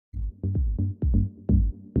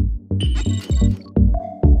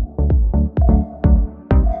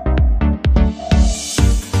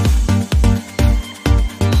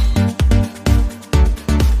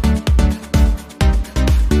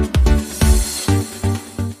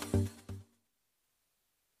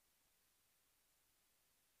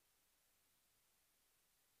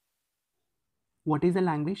What is a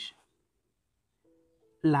language?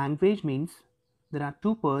 Language means there are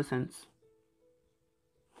two persons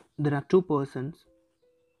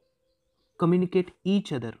communicate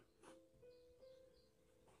each other.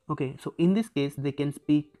 Okay, so in this case they can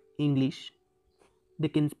speak English, they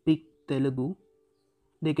can speak Telugu,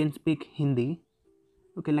 they can speak Hindi.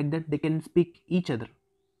 Okay, like that they can speak each other.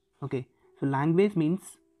 Okay, so language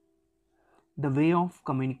means the way of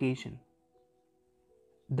communication,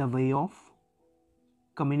 the way of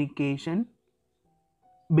communication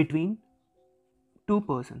between two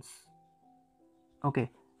persons. Okay,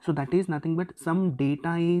 so that is nothing but some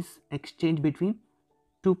data is exchanged between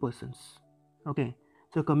two persons. Okay,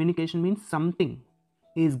 so communication means something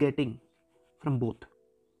is getting from both.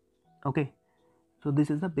 Okay, so this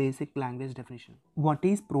is the basic language definition. What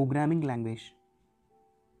is programming language?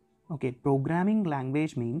 Okay, programming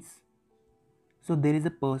language means, so there is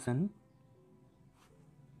a person.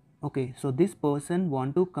 Okay, so this person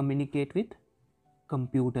want to communicate with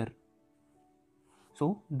computer.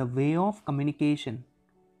 So the way of communication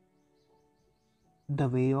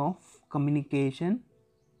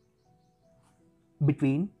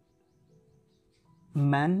between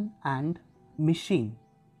man and machine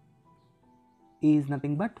is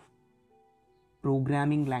nothing but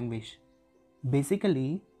programming language.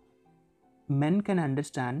 Basically, men can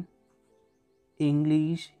understand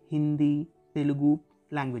English, Hindi, Telugu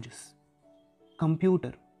languages.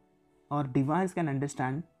 Computer or device can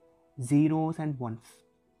understand zeros and ones.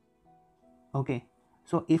 Okay,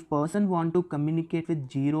 so if person want to communicate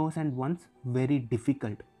with zeros and ones, very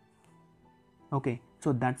difficult. Okay,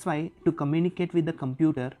 so that's why to communicate with the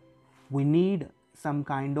computer we need some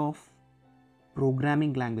kind of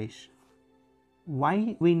programming language.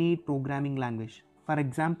 Why we need programming language? For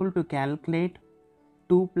example, to calculate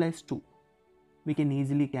 2 plus 2 we can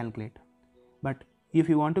easily calculate, but if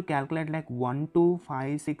you want to calculate like 1 to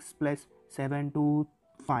 5 6 plus 7 to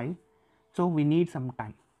 5, so we need some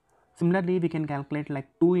time. Similarly, we can calculate like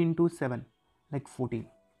 2 into 7 like 14,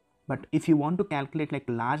 but if you want to calculate like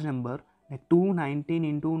large number like 219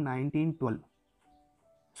 into 19 12,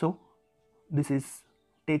 so this is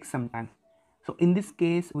takes some time. So in this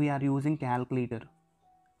case we are using calculator.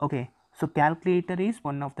 Okay, so calculator is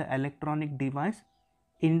one of the electronic device.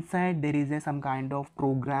 Inside there is some kind of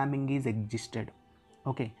programming is existed.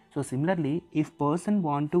 Okay, so similarly if person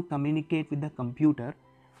want to communicate with the computer,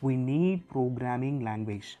 we need programming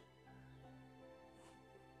language.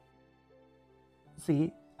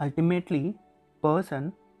 See, ultimately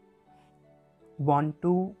person want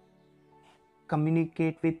to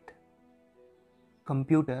communicate with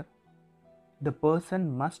computer, the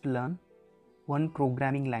person must learn one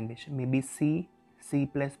programming language, maybe C, C++,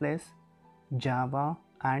 Java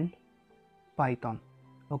and Python.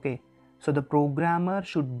 Okay, so the programmer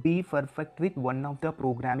should be perfect with one of the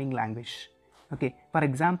programming language. Okay, for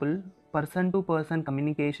example, person to person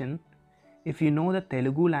communication, if you know the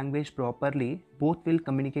Telugu language properly, both will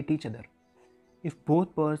communicate each other. If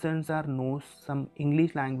both persons are knows some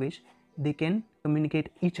English language, they can communicate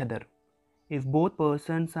each other. If both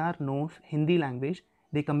persons are knows Hindi language,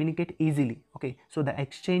 they communicate easily. Okay, so the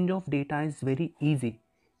exchange of data is very easy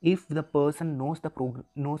if the person knows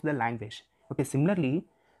the language. Okay, similarly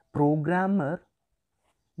programmer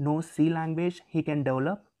knows C language, he can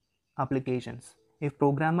develop applications. If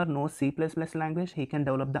programmer knows C++ language, he can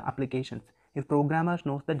develop the applications. If programmer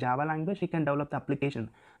knows the Java language, he can develop the application.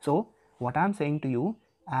 So what I'm saying to you,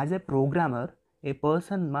 as a programmer, a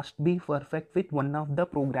person must be perfect with one of the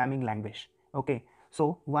programming language. Okay,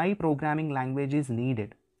 so why programming language is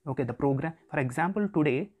needed? Okay, the program, for example,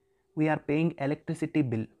 today we are paying electricity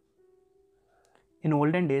bill. In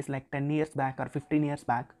olden days, like 10 years back or 15 years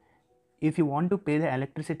back, if you want to pay the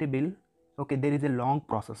electricity bill, okay, there is a long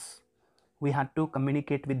process. We had to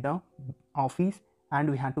communicate with the office and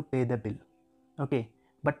we had to pay the bill. Okay,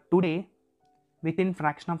 but today within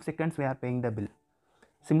fraction of seconds we are paying the bill.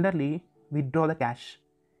 Similarly, withdraw the cash.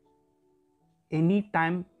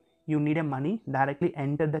 Anytime you need a money, directly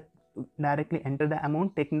enter the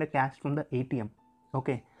amount, taking the cash from the ATM.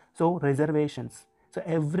 Okay, so reservations, so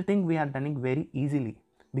everything we are doing very easily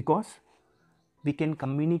because we can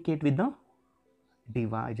communicate with the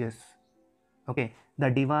devices. Okay, the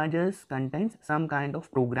devices contains some kind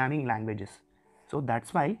of programming languages, so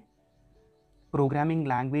that's why programming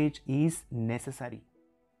language is necessary.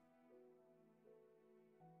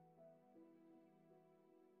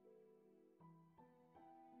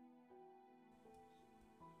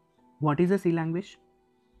 What is a C language?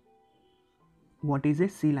 What is a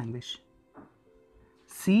C language?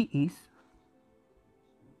 C is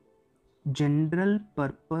general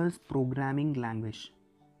purpose programming language.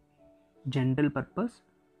 General purpose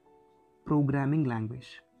programming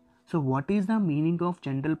language. So what is the meaning of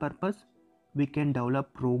general purpose? We can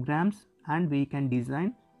develop programs and we can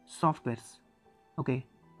design softwares. Okay.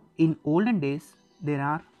 In olden days, there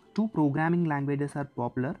are two programming languages are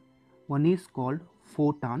popular. One is called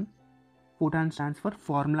Fortran. Fortran stands for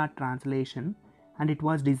Formula Translation, and it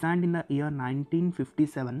was designed in the year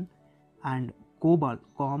 1957, and COBOL,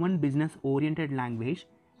 Common Business Oriented Language,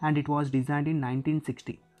 and it was designed in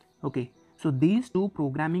 1960. Okay, so these two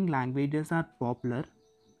programming languages are popular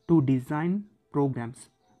to design programs.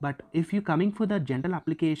 But if you coming for the general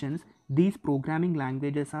applications, these programming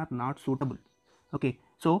languages are not suitable. Okay,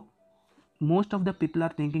 so most of the people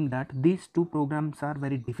are thinking that these two programs are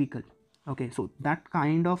very difficult. Okay, so that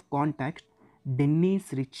kind of context,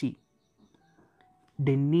 dennis ritchie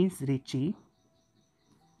dennis ritchie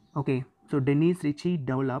okay, so Dennis Ritchie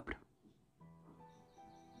developed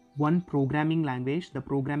one programming language. The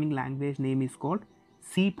programming language name is called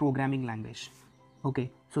C programming language.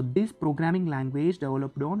 Okay, so this programming language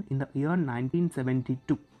developed on in the year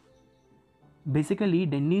 1972. Basically,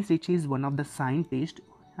 Dennis Ritchie is one of the scientists,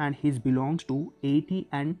 and he belongs to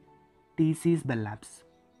AT&T's Bell Labs.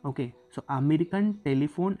 Okay, so American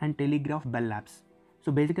Telephone and Telegraph Bell Labs.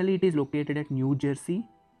 So basically, it is located at New Jersey,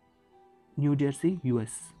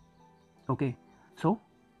 US. Okay, so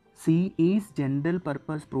C is general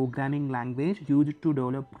purpose programming language used to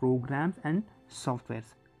develop programs and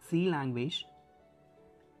softwares. C language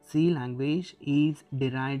is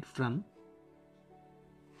derived from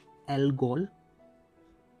algorithmic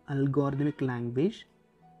language,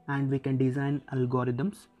 and we can design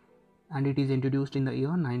algorithms, and it is introduced in the year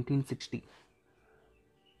 1960.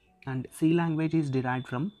 And C language is derived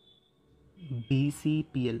from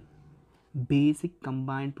BCPL, Basic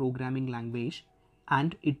Combined Programming Language,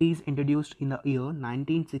 and it is introduced in the year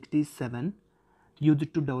 1967,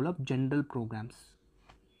 used to develop general programs.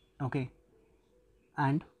 Okay,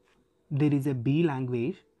 and there is a B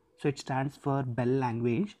language, so it stands for Bell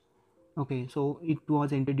language. Okay, so it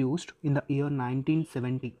was introduced in the year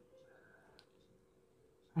 1970.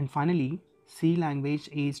 And finally, C language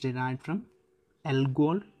is derived from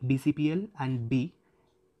Algol, BCPL, and B.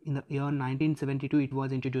 In the year 1972, it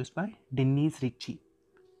was introduced by Dennis Ritchie.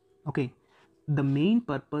 Okay, the main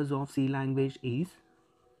purpose of C language is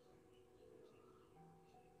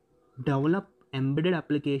develop embedded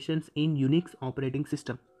applications in Unix operating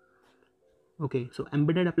system. Okay, so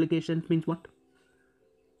embedded applications means what?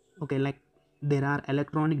 Okay, like there are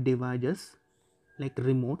electronic devices like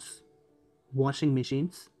remotes, washing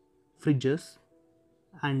machines, fridges,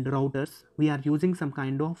 and routers. We are using some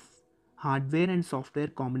kind of hardware and software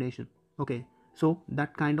combination. Okay, so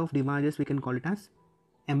that kind of devices we can call it as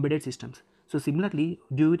embedded systems. So similarly,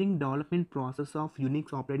 during development process of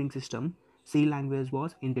Unix operating system, C language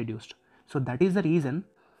was introduced. So that is the reason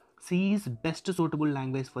C is best suitable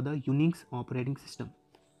language for the Unix operating system.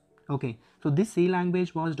 Okay, so this C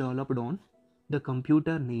language was developed on the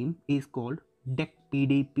computer name is called DEC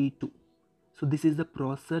PDP-2. So this is the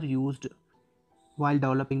processor used while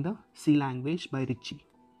developing the C language by Ritchie.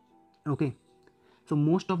 Okay, so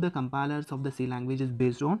most of the compilers of the C language is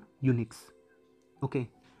based on Unix. Okay,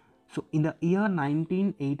 so in the year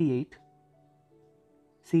 1988,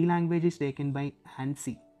 C language is taken by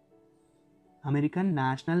ANSI, American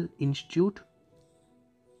National Institute.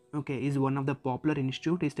 Okay, is one of the popular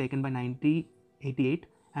institute, is taken by 1988,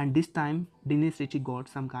 and this time Dennis Ritchie got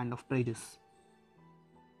some kind of prizes.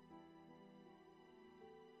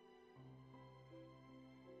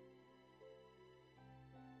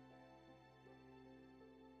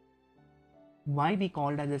 Why we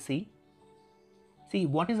called as a C? See,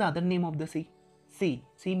 what is the other name of the sea? Sea.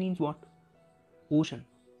 Sea means what? Ocean.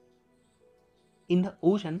 In the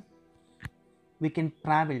ocean, we can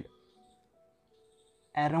travel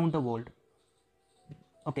around the world.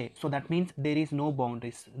 Okay, so that means there is no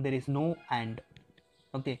boundaries, there is no end.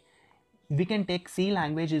 Okay, we can take C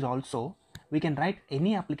languages also. We can write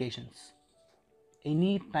any applications,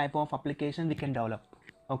 any type of application we can develop.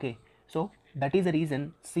 Okay, so that is the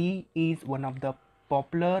reason C is one of the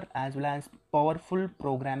popular as well as powerful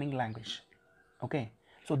programming language. Okay,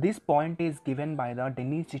 so this point is given by the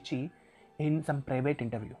Dennis Ritchie in some private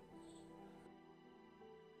interview.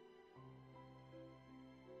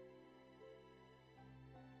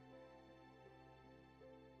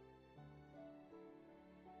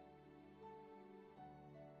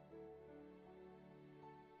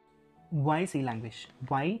 Why C language?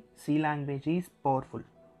 Why C language is powerful?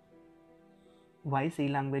 why C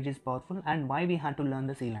language is powerful and why we had to learn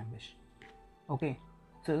the C language. Okay,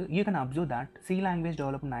 so you can observe that C language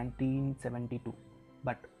developed in 1972,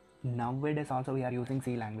 but nowadays also we are using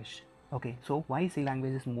C language. Okay, so why C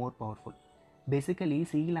language is more powerful? Basically,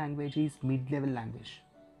 C language is mid-level language.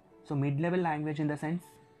 So mid-level language in the sense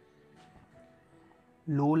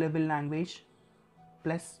low-level language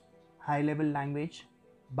plus high-level language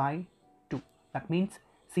by 2. That means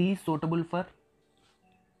C is suitable for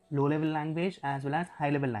low-level language as well as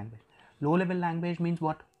high-level language. Low-level language means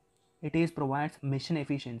what? It is provides mission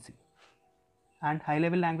efficiency, and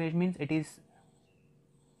high-level language means it is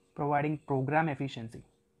providing program efficiency.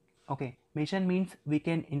 Okay, mission means we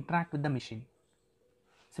can interact with the machine.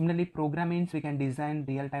 Similarly, program means we can design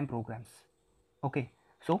real-time programs. Okay,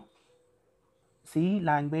 so C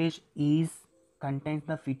language is contains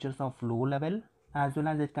the features of low level as well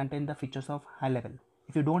as it contains the features of high level.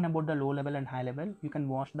 If you don't know about the low level and high level, you can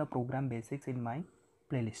watch the program basics in my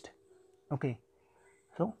playlist. Okay,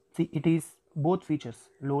 so see, it is both features,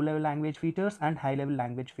 low level language features and high level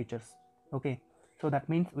language features. Okay, so that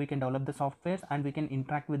means we can develop the softwares and we can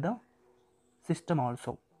interact with the system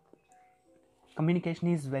also. Communication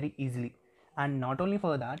is very easily, and not only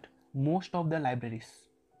for that, most of the libraries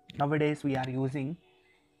nowadays we are using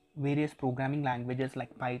various programming languages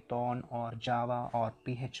like Python or Java or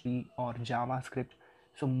PHP or JavaScript.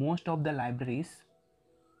 So most of the libraries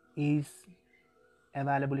is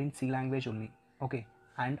available in C language only. Okay,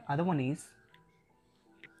 and other one is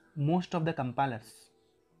most of the compilers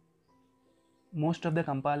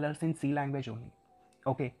in C language only.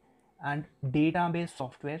 Okay, and database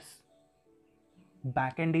softwares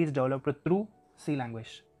backend is developed through C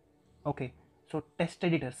language. Okay, so test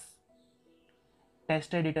editors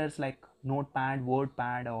like Notepad,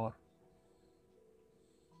 WordPad, or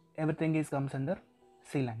everything is comes under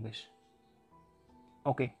C language.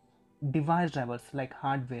 Okay, device drivers like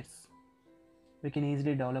hardwares we can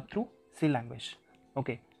easily develop through C language.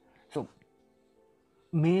 Okay, so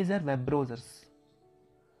major web browsers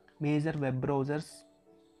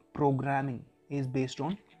programming is based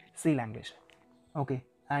on C language. Okay,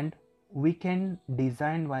 and we can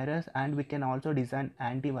design virus and we can also design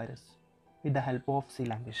antivirus with the help of C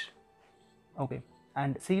language. Okay,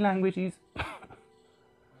 and C language is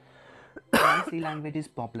why C language is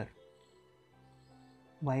popular.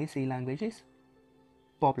 Why C language is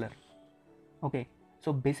popular? Okay,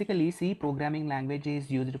 so basically C programming language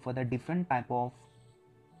is used for the different type of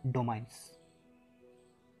domains,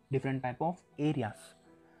 different type of areas.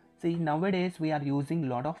 See, nowadays we are using a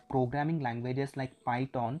lot of programming languages like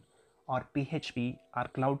Python or PHP or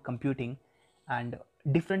cloud computing, and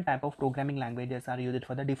different type of programming languages are used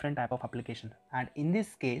for the different type of application. And in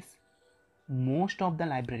this case, most of the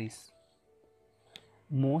libraries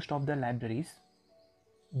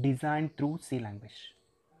designed through C language.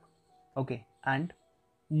 Okay, and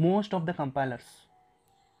most of the compilers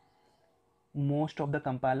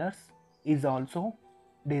is also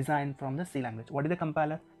designed from the C language. What is the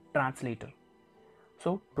compiler? Translator.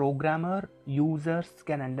 So programmer users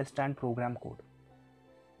can understand program code.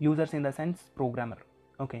 Users in the sense programmer.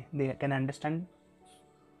 Okay, they can understand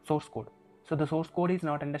source code. So the source code is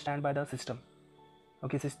not understood by the system.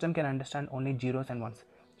 Okay, system can understand only zeros and ones.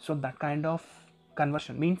 So that kind of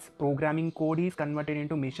conversion means programming code is converted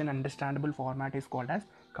into machine understandable format is called as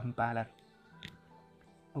compiler.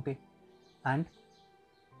 Okay, and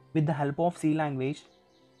with the help of C language,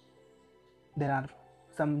 there are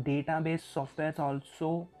some database software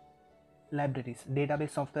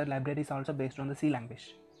libraries also based on the C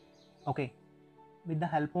language. Okay, with the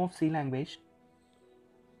help of C language,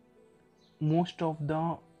 most of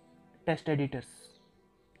the test editors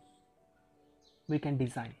we can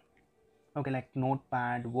design. Okay, like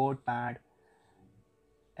Notepad, WordPad,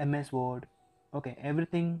 MS Word. Okay,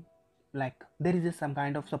 everything, like there is just some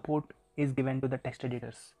kind of support is given to the text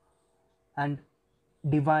editors. And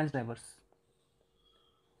device drivers,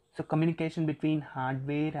 so communication between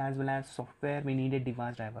hardware as well as software, we needed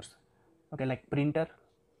device drivers. Okay, like printer,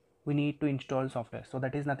 we need to install software, so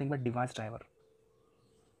that is nothing but device driver.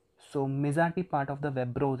 So majority part of the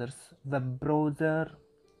web browser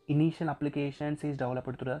initial applications is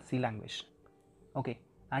developed through the C language. Okay,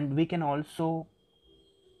 and we can also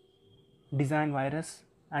design virus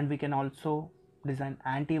and we can also design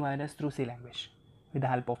antivirus through C language with the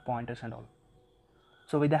help of pointers and all.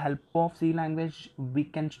 So with the help of C language, we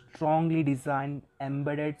can strongly design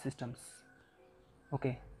embedded systems.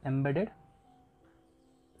 Okay, embedded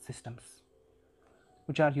systems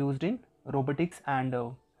which are used in robotics and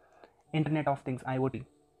Internet of Things, IoT.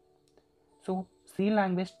 So C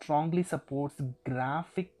language strongly supports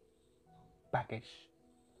graphic package.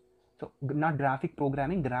 So not graphic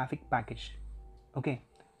programming, graphic package. Okay,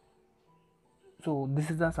 so this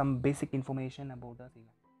is the some basic information about the C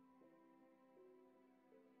language.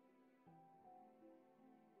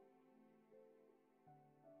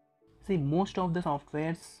 See, most of the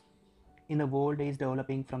softwares in the world is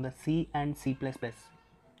developing from the C and C++.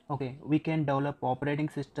 Okay, we can develop operating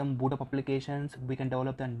system, boot up applications, we can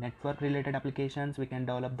develop the network related applications, we can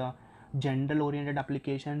develop the general oriented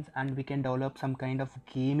applications, and we can develop some kind of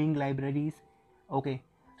gaming libraries. Okay,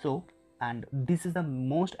 so and this is the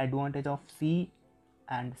most advantage of C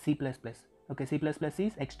and C++. Okay, C++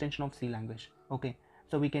 is extension of C language. Okay,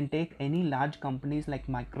 so we can take any large companies like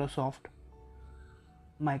Microsoft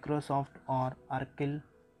or Oracle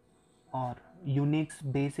or Unix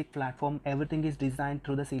basic platform, everything is designed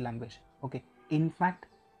through the C language. Okay, in fact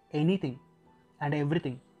anything and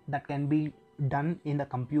everything that can be done in the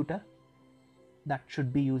computer, that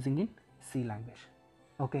should be using in C language.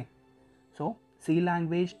 Okay, so C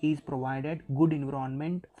language is provided good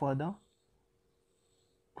environment for the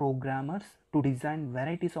programmers to design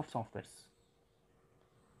varieties of softwares.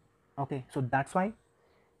 Okay, so that's why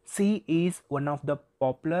C is one of the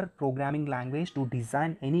popular programming language to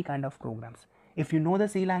design any kind of programs. If you know the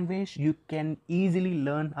C language, you can easily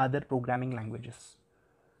learn other programming languages.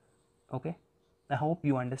 Okay, I hope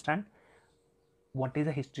you understand what is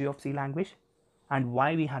the history of C language and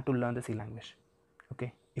why we had to learn the C language.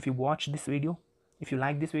 Okay, if you watch this video, if you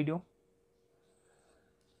like this video,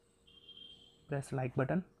 press like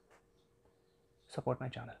button, support my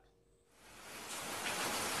channel.